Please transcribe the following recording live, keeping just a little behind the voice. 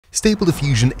Stable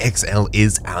Diffusion XL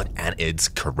is out and it's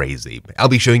crazy. I'll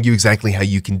be showing you exactly how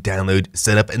you can download,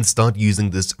 set up and start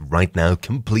using this right now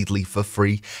completely for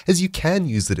free, as you can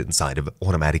use it inside of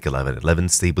Automatic 1111,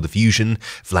 Stable Diffusion,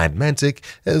 Vladmandic,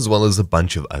 as well as a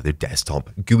bunch of other desktop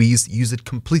GUIs. Use it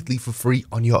completely for free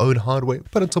on your own hardware,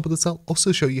 but on top of this I'll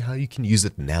also show you how you can use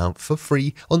it now for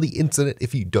free on the internet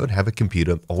if you don't have a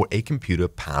computer or a computer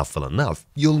powerful enough.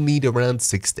 You'll need around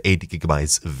 6 to 8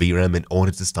 gigabytes VRAM in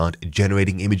order to start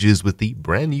generating images with the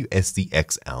brand new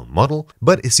SDXL model,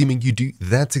 but assuming you do,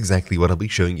 that's exactly what I'll be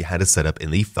showing you how to set up in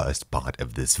the first part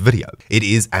of this video. It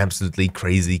is absolutely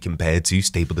crazy compared to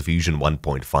Stable Diffusion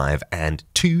 1.5 and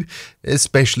 2,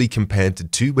 especially compared to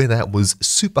 2 where that was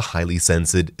super highly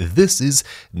censored. This is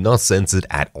not censored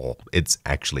at all. It's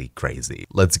actually crazy.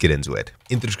 Let's get into it.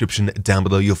 In the description down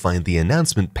below you'll find the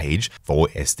announcement page for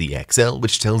SDXL,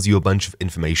 which tells you a bunch of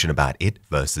information about it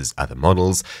versus other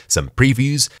models, some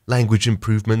previews, language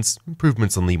improvements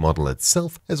on the model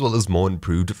itself, as well as more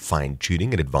improved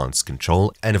fine-tuning and advanced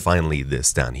control, and finally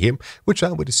this down here, which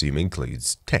I would assume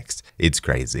includes text. It's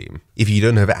crazy. If you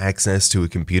don't have access to a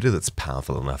computer that's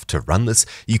powerful enough to run this,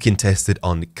 you can test it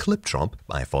on ClipDrop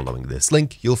by following this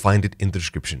link. You'll find it in the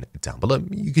description down below.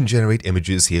 You can generate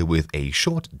images here with a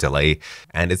short delay,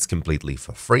 and it's completely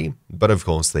for free, but of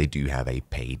course they do have a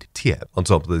paid tier. On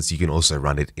top of this, you can also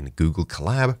run it in Google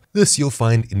Colab. This you'll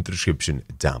find in the description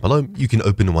down below. You can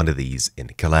open one of these in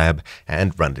Colab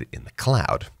and run it in the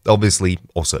cloud. Obviously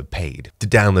also paid. To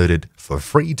download it for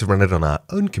free to run it on our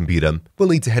own computer, we'll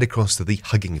need to head across to the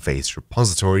Hugging Face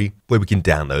repository where we can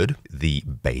download the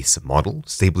base model,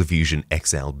 Stable Diffusion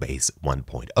XL Base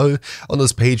 1.0. On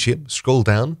this page here, scroll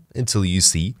down until you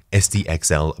see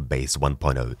SDXL Base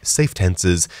 1.0 Safe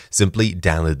Tensors. Simply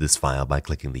download this file by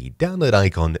clicking the download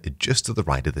icon just to the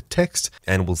right of the text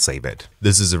and we'll save it.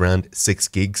 This is around 6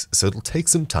 gigs, so it'll take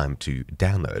some time to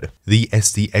download. The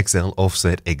SDXL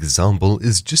offset example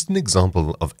is just an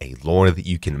example of a LoRa that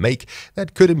you can make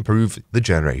that could improve the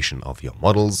generation of your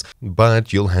models,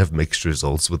 but you'll have mixed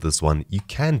results with this one. You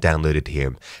can download it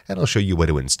here and I'll show you where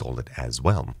to install it as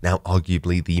well. Now,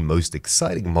 arguably the most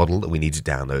exciting model that we need to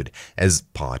download as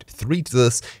part 3 to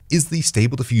this is the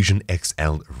Stable Diffusion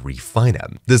XL Refiner.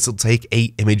 This will take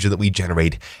a image that we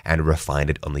generate and refine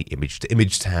it on the image to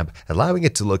image tab, allowing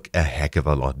it to look a heck of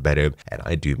a lot better, and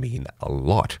I do mean a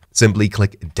lot. Simply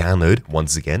click download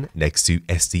once again next to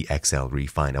SDXL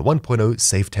Refiner 1.0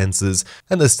 Safe Tensors,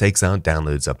 and this takes out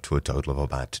downloads up to a total of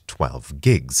about 12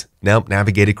 gigs. Now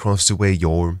navigate across to where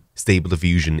your Stable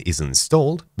Diffusion is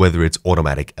installed, whether it's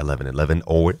Automatic 1111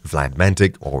 or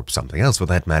Vladmandic or something else for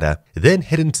that matter. Then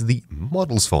head into the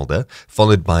Models folder,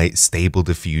 followed by Stable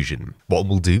Diffusion. What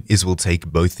we'll do is we'll take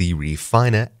both the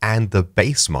Refiner and the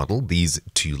base model, these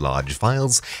two large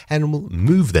files, and we'll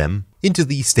move them into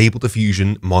the Stable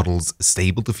Diffusion Models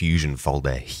Stable Diffusion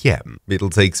folder here.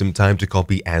 It'll take some time to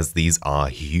copy as these are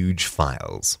huge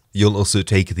files. You'll also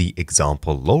take the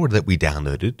example LoRa that we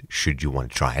downloaded, should you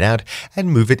want to try it out,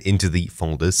 and move it into the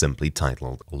folder simply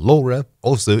titled LoRa,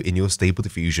 also in your Stable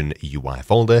Diffusion UI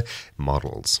folder,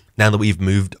 Models. Now that we've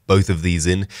moved both of these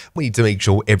in, we need to make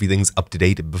sure everything's up to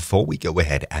date before we go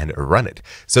ahead and run it.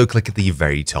 So click at the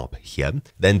very top here,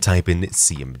 then type in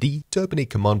CMD to open a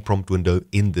command prompt window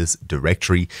in this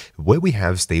directory where we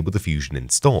have Stable Diffusion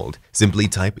installed. Simply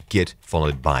type git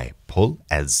followed by pull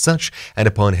as such, and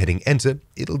upon hitting enter,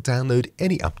 it'll download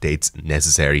any updates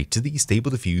necessary to the Stable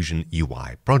Diffusion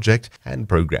UI project and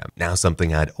program. Now,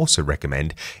 something I'd also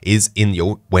recommend is in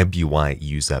your web UI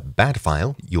user bat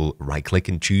file, you'll right click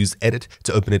and choose edit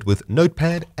to open it with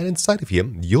Notepad, and inside of here,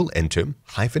 you'll enter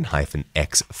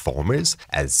 --xformers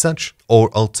as such,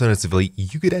 or alternatively,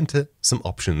 you could enter some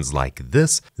options like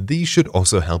this. These should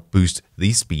also help boost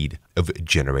the speed of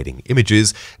generating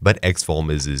images, but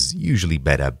xformers is usually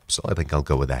better, so I think I'll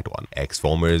go with that one.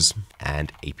 Xformers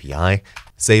and API.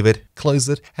 Save it, close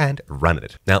it, and run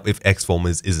it. Now, if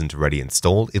xformers isn't already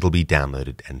installed, it'll be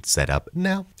downloaded and set up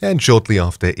now, and shortly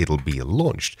after, it'll be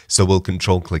launched. So we'll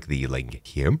control-click the link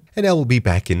here, and now we'll be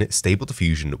back in Stable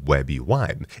Diffusion Web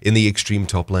UI. In the extreme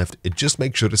top left, just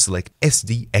make sure to select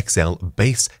SDXL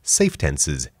Base Safe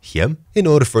Tensors here in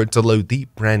order for it to load the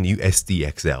brand new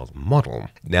SDXL model.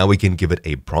 Now we can give it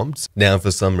a prompt. Now,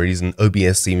 for some reason,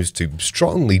 OBS seems to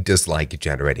strongly dislike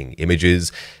generating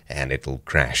images, and it'll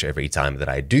crash every time that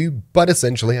I do, but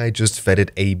essentially I just fed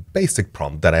it a basic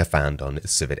prompt that I found on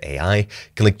Civet AI,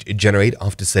 clicked generate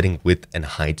after setting width and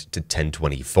height to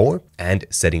 1024 and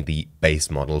setting the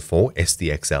base model for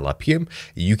SDXL up here.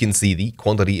 You can see the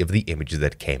quality of the image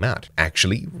that came out.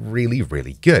 Actually,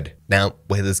 really good. Now,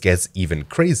 where this gets even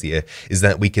crazier is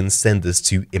that we can send this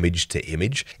to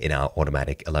image in our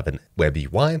automatic 11 web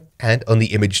UI, and on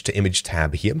the image to image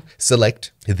tab here,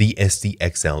 select the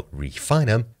SDXL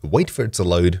refiner, wait for it to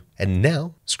load, and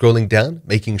now scrolling down,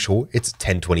 making sure it's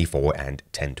 1024 and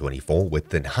 1024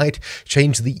 width and height,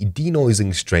 change the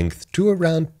denoising strength to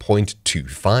around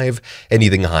 0.25,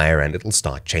 anything higher and it'll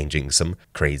start changing some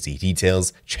crazy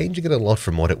details, changing it a lot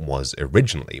from what it was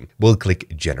originally. We'll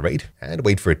click generate and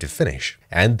wait for it to finish.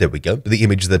 And there we go. The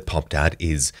image that popped out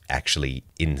is actually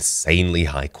insanely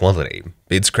high quality.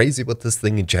 It's crazy what this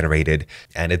thing generated,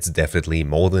 and it's definitely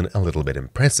more than a little bit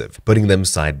impressive. Putting them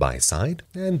side by side,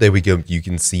 and there we go. You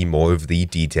can see more of the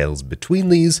details between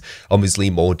these. Obviously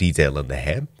more detail in the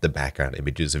hair. The background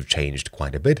images have changed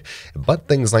quite a bit, but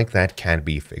things like that can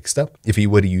be fixed up. If you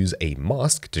were to use a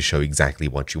mask to show exactly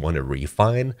what you want to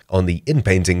refine on the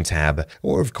in-painting tab,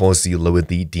 or of course you lowered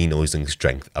the denoising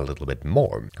strength a little bit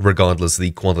more. Regardless,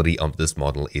 the quality of this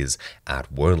model is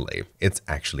outworldly. It's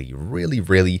actually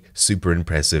really super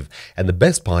impressive, and the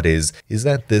best part is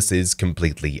that this is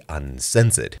completely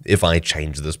uncensored. If I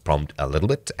change this prompt a little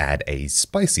bit, add a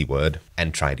spicy word,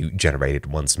 and try to generate it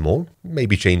once more,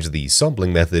 maybe change the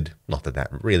sampling method, not that that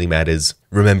really matters,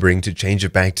 remembering to change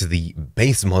it back to the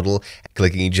base model,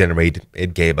 clicking generate,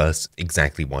 it gave us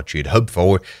exactly what you'd hope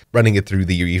for. Running it through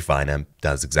the refiner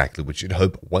does exactly what you'd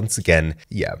hope. Once again,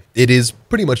 yeah, it is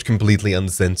pretty much completely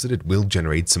uncensored. It will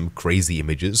generate some crazy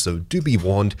images, so do be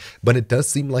warned, but it does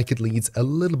seem like it needs a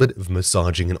little bit of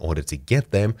massaging in order to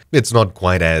get there. It's not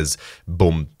quite as,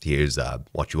 boom, here's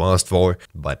what you asked for,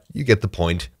 but you get the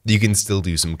point. You can still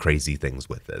do some crazy things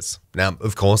with this. Now,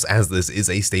 of course, as this is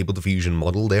a Stable Diffusion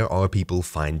model, there are people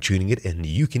fine-tuning it, and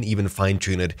you can even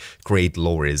fine-tune it, create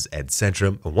lowers,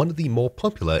 etc. One of the more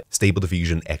popular Stable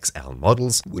Diffusion XL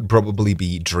models would probably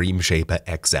be Dreamshaper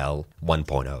XL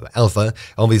 1.0 Alpha.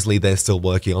 Obviously, they're still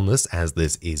working on this as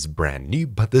this is brand new,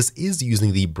 but this is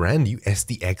using the brand new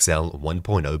SDXL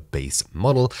 1.0 base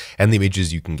model, and the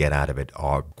images you can get out of it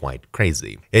are quite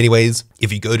crazy. Anyways,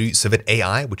 if you go to Civet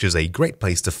AI, which is a great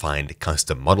place to find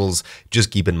custom models, just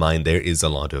keep in mind there is a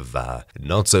lot of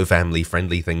not so family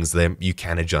friendly things there. You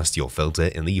can adjust your filter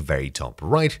in the very top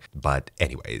right, but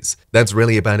anyways, that's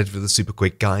really about it for the super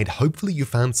quick guide. Hopefully you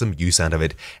found some use out of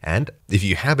it, and if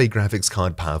you have a graphics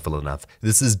card powerful enough,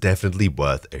 this is definitely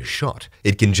worth a shot.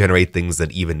 It can generate things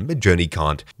that even Midjourney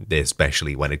can't,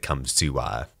 especially when it comes to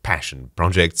passion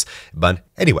projects. But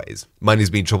anyways, mine has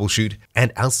been Troubleshoot,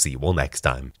 and I'll see you all next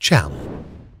time. Ciao.